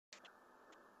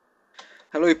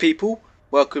Hello people,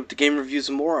 welcome to Game Reviews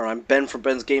and More. I'm Ben from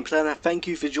Ben's Gameplay and thank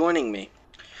you for joining me.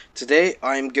 Today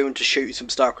I'm going to show you some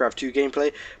Starcraft 2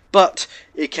 gameplay, but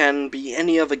it can be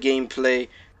any other gameplay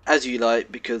as you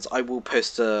like because I will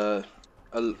post a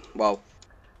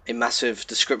massive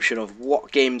description of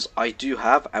what games I do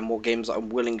have and what games I'm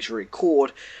willing to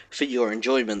record for your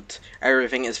enjoyment.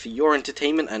 Everything is for your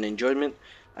entertainment and enjoyment,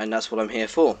 and that's what I'm here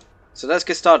for. So let's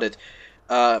get started.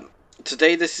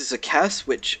 Today this is a cast,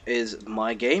 which is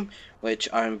my game, which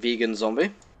I'm Vegan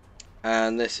Zombie,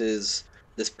 and this is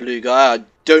this blue guy. I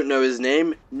don't know his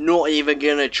name, not even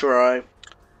gonna try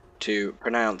to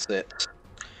pronounce it.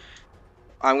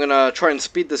 I'm gonna try and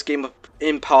speed this game up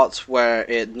in parts where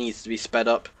it needs to be sped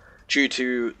up, due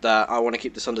to that I want to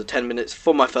keep this under 10 minutes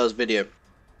for my first video.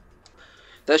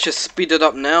 Let's just speed it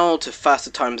up now to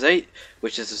faster times 8,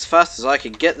 which is as fast as I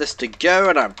can get this to go,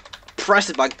 and I'm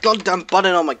pressing my goddamn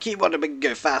button on my keyboard to make it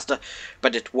go faster,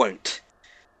 but it won't.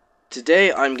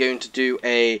 Today I'm going to do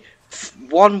a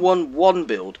 1-1-1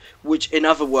 build, which in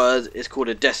other words is called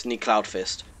a Destiny Cloud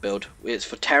Fist build. It's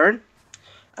for Terran,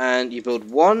 and you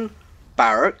build one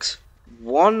barracks,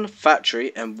 one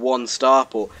factory, and one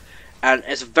starport. And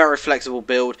it's a very flexible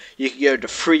build. You can go to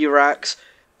 3 racks,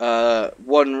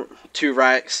 2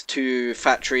 racks, 2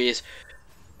 factories,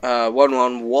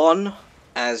 1-1-1,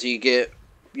 as you get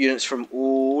units from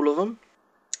all of them.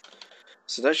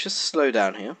 So let's just slow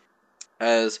down here,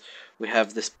 as we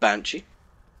have this Banshee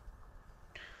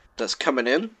that's coming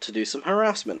in to do some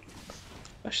harassment.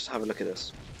 Let's just have a look at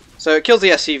this. So it kills the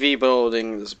SCV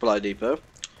building the supply depot.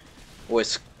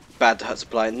 Always bad to hurt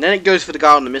supply. And then it goes for the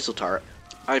guy on the missile turret.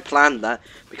 I planned that,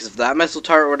 because if that missile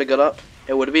turret would have got up,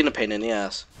 it would have been a pain in the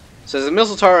ass. So there's a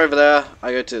missile turret over there.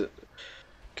 I go to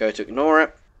ignore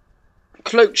it.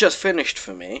 Cloak just finished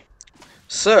for me,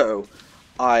 so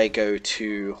I go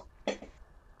to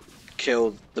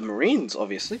kill the Marines,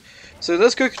 obviously. So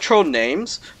let's go control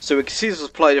names, so we can see the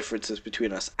supply differences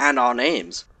between us and our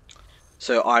names.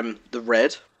 So I'm the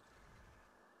red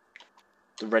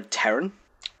Terran,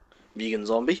 Vegan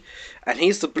Zombie, and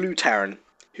he's the blue Terran,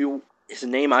 who is a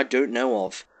name I don't know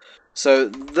of. So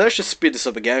let's just speed this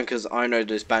up again, because I know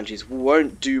those Banshees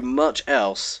won't do much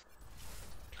else.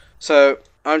 So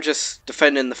I'm just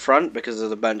defending the front because of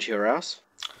the Banshee harass.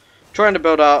 Trying to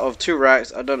build out of 2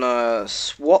 racks. I've done a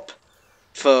swap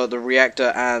for the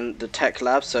reactor and the tech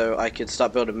lab, so I could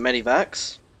start building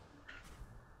medivacs.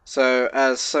 So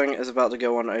as something is about to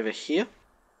go on over here,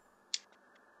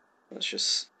 let's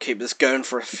just keep this going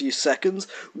for a few seconds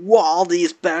while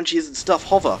these Banshees and stuff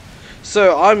hover.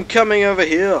 So I'm coming over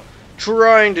here,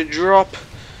 trying to drop,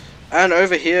 and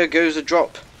over here goes a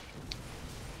drop.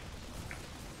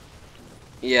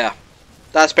 Yeah,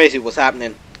 that's basically what's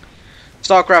happening.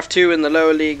 Starcraft 2 in the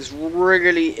lower leagues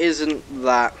really isn't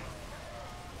that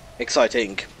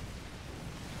exciting.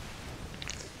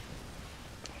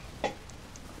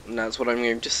 And that's what I'm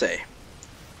going to say.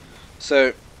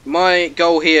 So my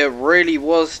goal here really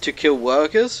was to kill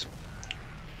workers,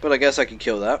 but I guess I can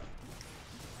kill that.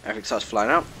 Everything starts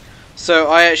flying out. So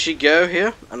I actually go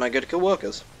here and I go to kill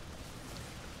workers.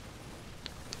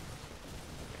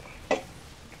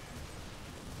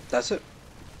 That's it.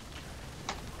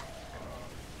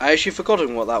 I actually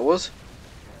forgotten what that was.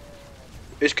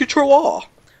 It's Control R.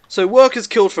 So workers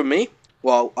killed from me.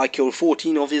 Well, I killed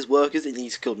 14 of his workers and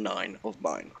he's killed 9 of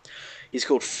mine. He's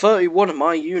killed 31 of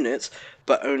my units,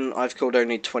 but I've killed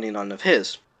only 29 of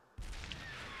his.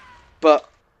 But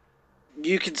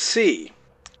you can see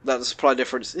that the supply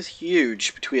difference is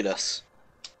huge between us.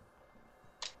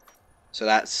 So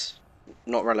that's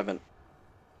not relevant.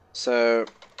 So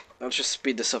let's just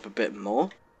speed this up a bit more.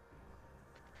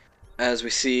 As we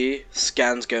see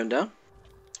scans going down.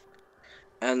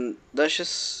 And let's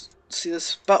just see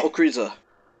this battle cruiser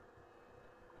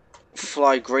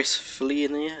fly gracefully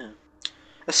in the air.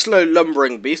 A slow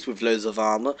lumbering beast with loads of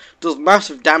armor does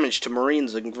massive damage to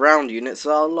marines and ground units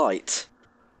that are light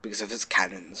because of its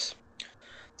cannons.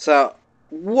 So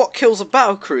what kills a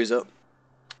battle cruiser?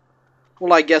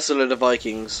 Well, I guess a load of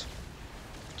Vikings.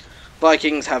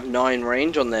 Vikings have 9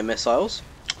 range on their missiles.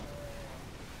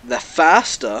 They're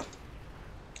faster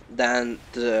than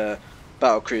the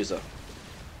battle cruiser.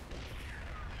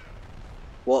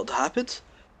 What happens?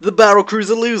 The battle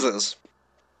cruiser loses.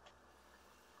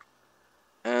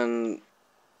 And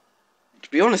to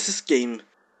be honest, this game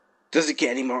doesn't get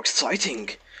any more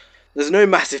exciting. There's no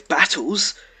massive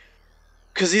battles,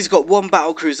 because he's got 1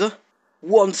 battle cruiser,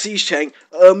 1 siege tank,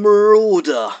 a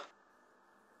marauder.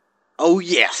 Oh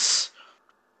yes.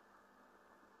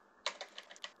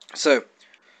 So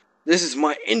this is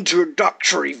my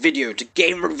introductory video to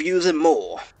game reviews and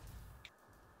more.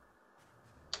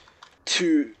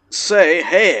 to say,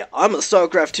 hey, I'm a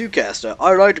Starcraft 2 caster.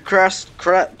 I like to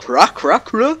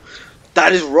crack.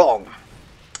 That is wrong.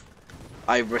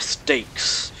 I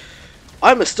mistakes.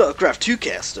 I'm a Starcraft 2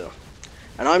 caster.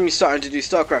 And I'm starting to do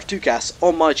Starcraft 2 casts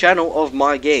on my channel of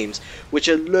my games, which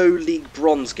are low league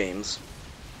bronze games.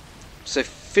 So if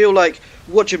you feel like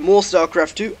watching more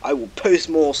Starcraft 2, I will post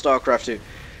more Starcraft 2.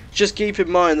 Just keep in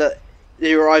mind that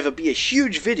there will either be a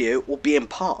huge video or be in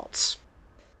parts.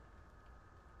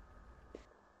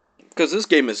 Because this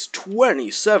game is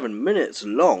 27 minutes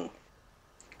long.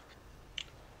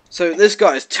 So this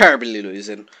guy is terribly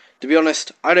losing. To be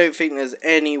honest, I don't think there's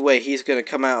any way he's going to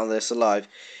come out of this alive.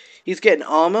 He's getting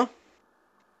armor.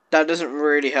 That doesn't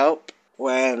really help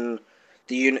when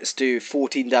the units do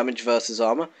 14 damage versus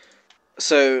armor.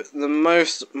 So the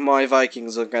most my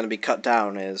Vikings are going to be cut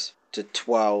down is to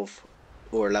 12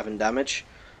 or 11 damage.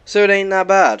 So it ain't that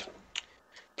bad.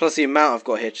 Plus the amount I've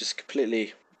got here just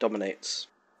completely dominates.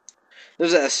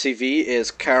 This SCV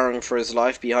is cowering for his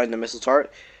life behind the missile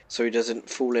turret, so he doesn't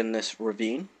fall in this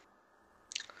ravine.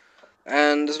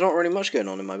 And there's not really much going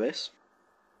on in my base.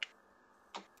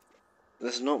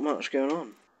 There's not much going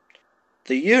on.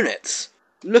 The units!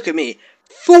 Look at me!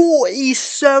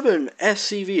 47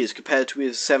 SCVs compared to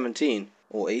his 17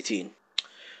 or 18.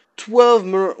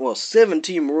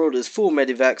 17 Marauders, 4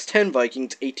 Medivacs, 10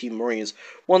 Vikings, 18 Marines,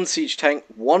 1 Siege Tank,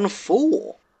 1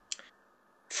 4.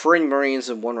 3 Marines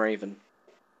and 1 Raven.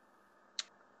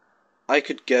 I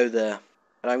could go there,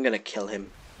 and I'm gonna kill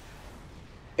him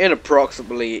in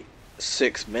approximately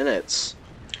 6 minutes.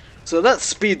 So let's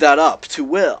speed that up to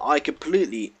where I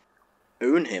completely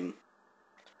own him.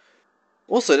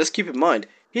 Also, let's keep in mind,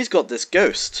 he's got this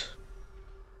ghost.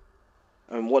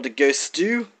 And what do ghosts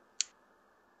do?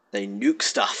 They nuke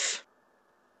stuff.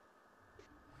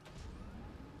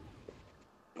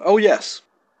 Oh yes.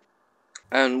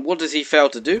 And what does he fail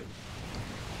to do?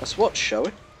 Let's watch, shall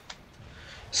we?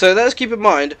 So let's keep in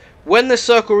mind, when the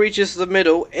circle reaches the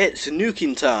middle, it's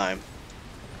nuking time.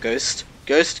 Ghost,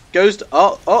 ghost, ghost,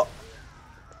 oh.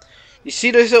 You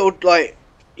see those little, like,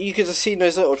 you could have seen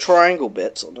those little triangle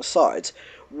bits on the sides.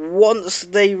 Once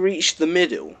they reached the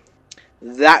middle,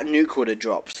 that nuke would have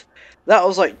dropped. That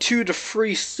was like 2 to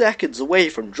 3 seconds away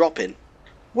from dropping.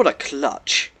 What a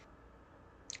clutch.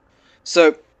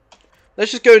 So,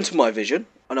 let's just go into my vision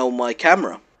and on my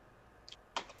camera.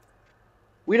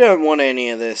 We don't want any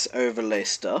of this overlay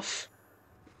stuff,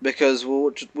 because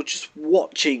we're just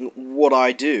watching what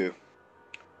I do.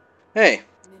 Hey,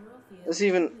 let's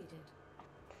even...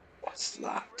 What's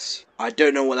that? I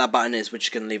don't know what that button is, we're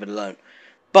just going to leave it alone.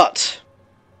 But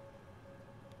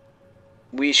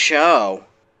we shall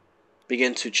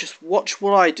begin to just watch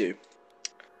what I do.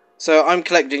 So I'm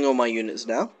collecting all my units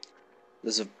now.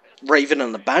 There's a Raven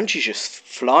and the Banshee's just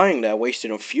flying there,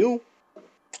 wasting on fuel.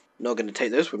 Not going to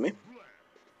take those with me.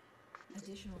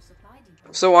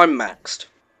 So I'm maxed.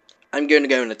 I'm going to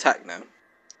go and attack now.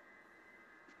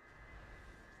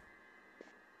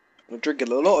 I'm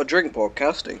drinking a lot of drink while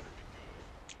casting.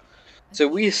 So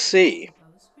we see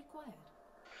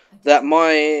that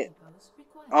my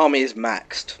army is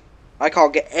maxed. I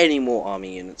can't get any more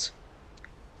army units.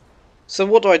 So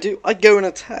what do? I go and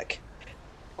attack.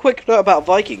 Quick note about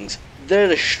Vikings. They're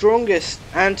the strongest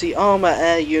anti-armor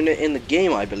air unit in the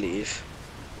game, I believe.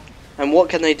 And what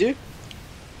can they do?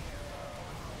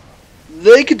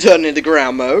 They can turn into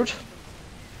ground mode.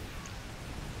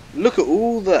 Look at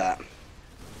all that.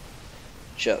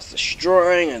 Just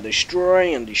destroying and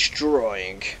destroying and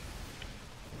destroying.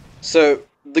 So,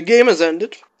 the game has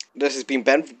ended. This has been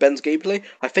Ben for Ben's Gameplay.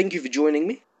 I thank you for joining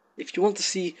me. If you want to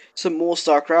see some more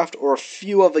Starcraft or a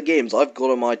few other games I've got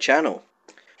on my channel,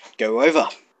 go over.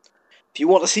 If you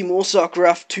want to see more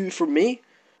Starcraft 2 from me,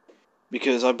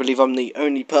 because I believe I'm the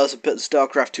only person putting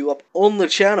Starcraft 2 up on the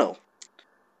channel,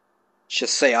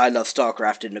 just say I love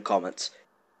Starcraft in the comments.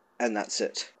 And that's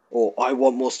it. Or I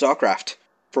want more Starcraft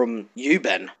from you,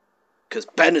 Ben, because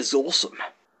Ben is awesome.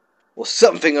 Or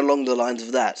something along the lines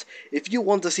of that. If you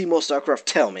want to see more Starcraft,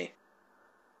 tell me.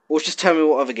 Or just tell me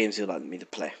what other games you'd like me to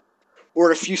play. Or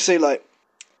if you say like,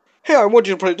 hey, I want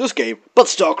you to play this game, but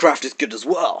Starcraft is good as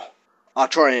well, I'll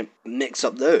try and mix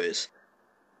up those.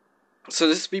 So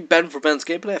this has been Ben for Ben's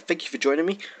Gameplay. Thank you for joining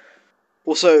me.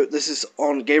 Also, this is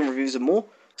on game reviews and more.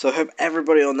 So I hope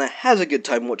everybody on there has a good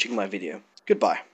time watching my video. Goodbye.